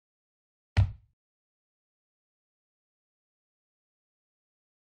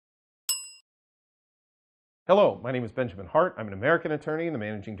Hello, my name is Benjamin Hart. I'm an American attorney and the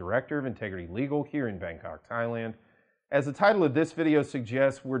Managing Director of Integrity Legal here in Bangkok, Thailand. As the title of this video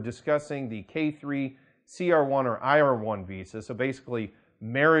suggests, we're discussing the K-3, CR-1, or IR-1 visa, so basically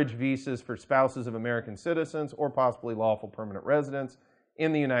marriage visas for spouses of American citizens or possibly lawful permanent residents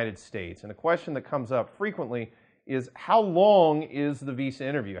in the United States. And a question that comes up frequently is, how long is the visa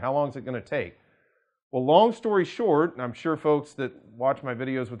interview? How long is it going to take? Well, long story short, and I'm sure folks that watch my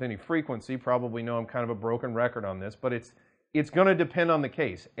videos with any frequency probably know I'm kind of a broken record on this, but it's going to depend on the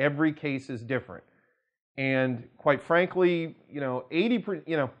case. Every case is different. And quite frankly,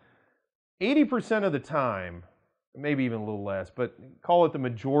 80% of the time, maybe even a little less, but call it the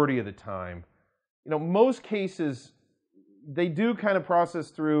majority of the time, most cases, they do kind of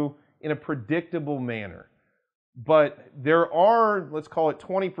process through in a predictable manner. But there are, let's call it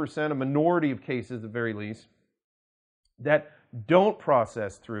 20%, a minority of cases at the very least, that don't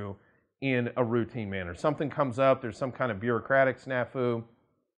process through in a routine manner. Something comes up, there's some kind of bureaucratic snafu.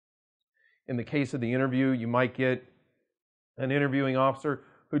 In the case of the interview, you might get an interviewing officer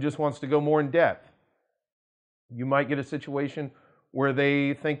who just wants to go more in depth. You might get a situation where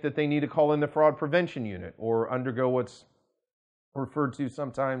they think that they need to call in the fraud prevention unit or undergo what's referred to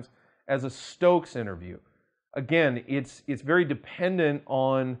sometimes as a Stokes interview. Again, it's very dependent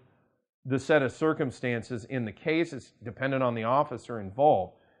on the set of circumstances in the case. It's dependent on the officer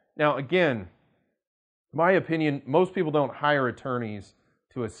involved. Now, again, my opinion, most people don't hire attorneys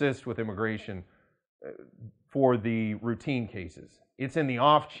to assist with immigration for the routine cases. It's in the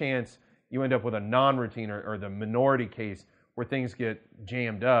off chance you end up with a non-routine or the minority case where things get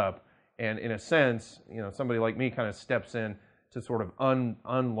jammed up, and in a sense, somebody like me kind of steps in to sort of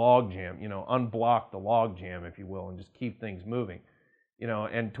unlog jam, unblock the log jam, if you will, and just keep things moving.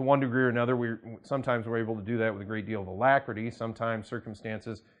 And to one degree or another, sometimes we're able to do that with a great deal of alacrity. Sometimes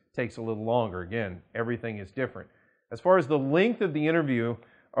circumstances takes a little longer. Again, everything is different. As far as the length of the interview,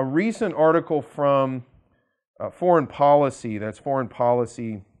 a recent article from Foreign Policy, that's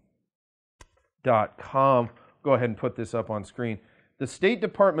foreignpolicy.com, go ahead and put this up on screen. The State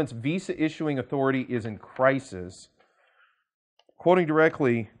Department's visa issuing authority is in crisis. Quoting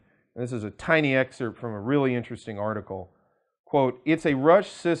directly, and this is a tiny excerpt from a really interesting article, quote, "It's a rush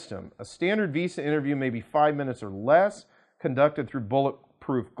system. A standard visa interview may be 5 minutes or less, conducted through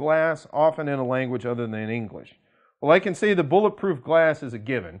bulletproof glass, often in a language other than English." Well, I can say the bulletproof glass is a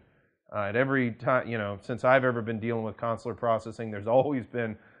given. At every time, since I've ever been dealing with consular processing, there's always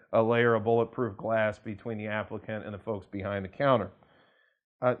been a layer of bulletproof glass between the applicant and the folks behind the counter.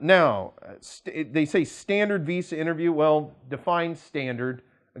 Now, they say standard visa interview. Well, define standard.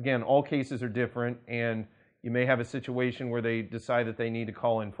 Again, all cases are different, and you may have a situation where they decide that they need to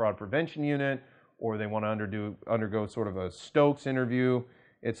call in fraud prevention unit, or they want to undergo sort of a Stokes interview,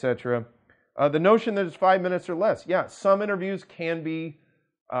 etc. The notion that it's 5 minutes or less. Yeah, some interviews can be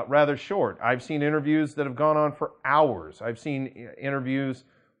rather short. I've seen interviews that have gone on for hours. I've seen interviews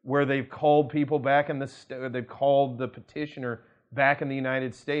where they've called people back they've called the petitioner back in the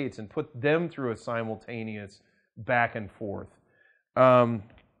United States and put them through a simultaneous back and forth.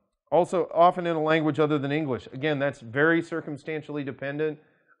 Also, often in a language other than English. Again, that's very circumstantially dependent.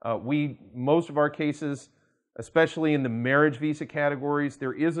 Most of our cases, especially in the marriage visa categories,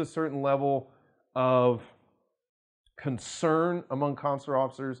 there is a certain level of concern among consular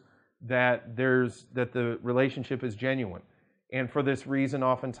officers that the relationship is genuine. And for this reason,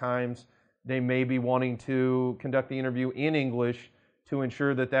 oftentimes, they may be wanting to conduct the interview in English to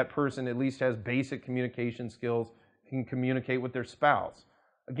ensure that that person at least has basic communication skills, can communicate with their spouse.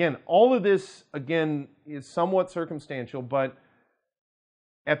 Again, all of this, is somewhat circumstantial, but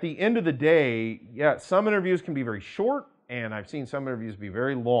at the end of the day, yeah, some interviews can be very short, and I've seen some interviews be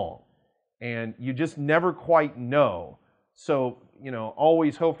very long. And you just never quite know. So,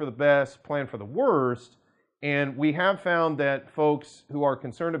 always hope for the best, plan for the worst. And we have found that folks who are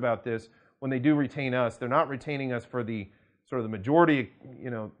concerned about this, when they do retain us, they're not retaining us for the sort of the majority,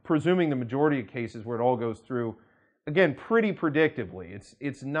 presuming the majority of cases where it all goes through, again, pretty predictably.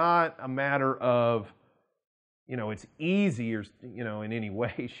 It's not a matter of, it's easy or, in any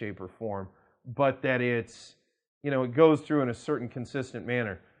way, shape, or form, but that it goes through in a certain consistent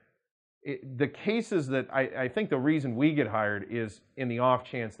manner. The cases that I think the reason we get hired is in the off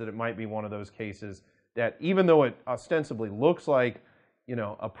chance that it might be one of those cases that, even though it ostensibly looks like,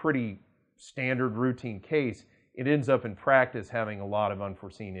 a pretty standard routine case, it ends up in practice having a lot of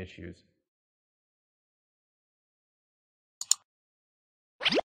unforeseen issues.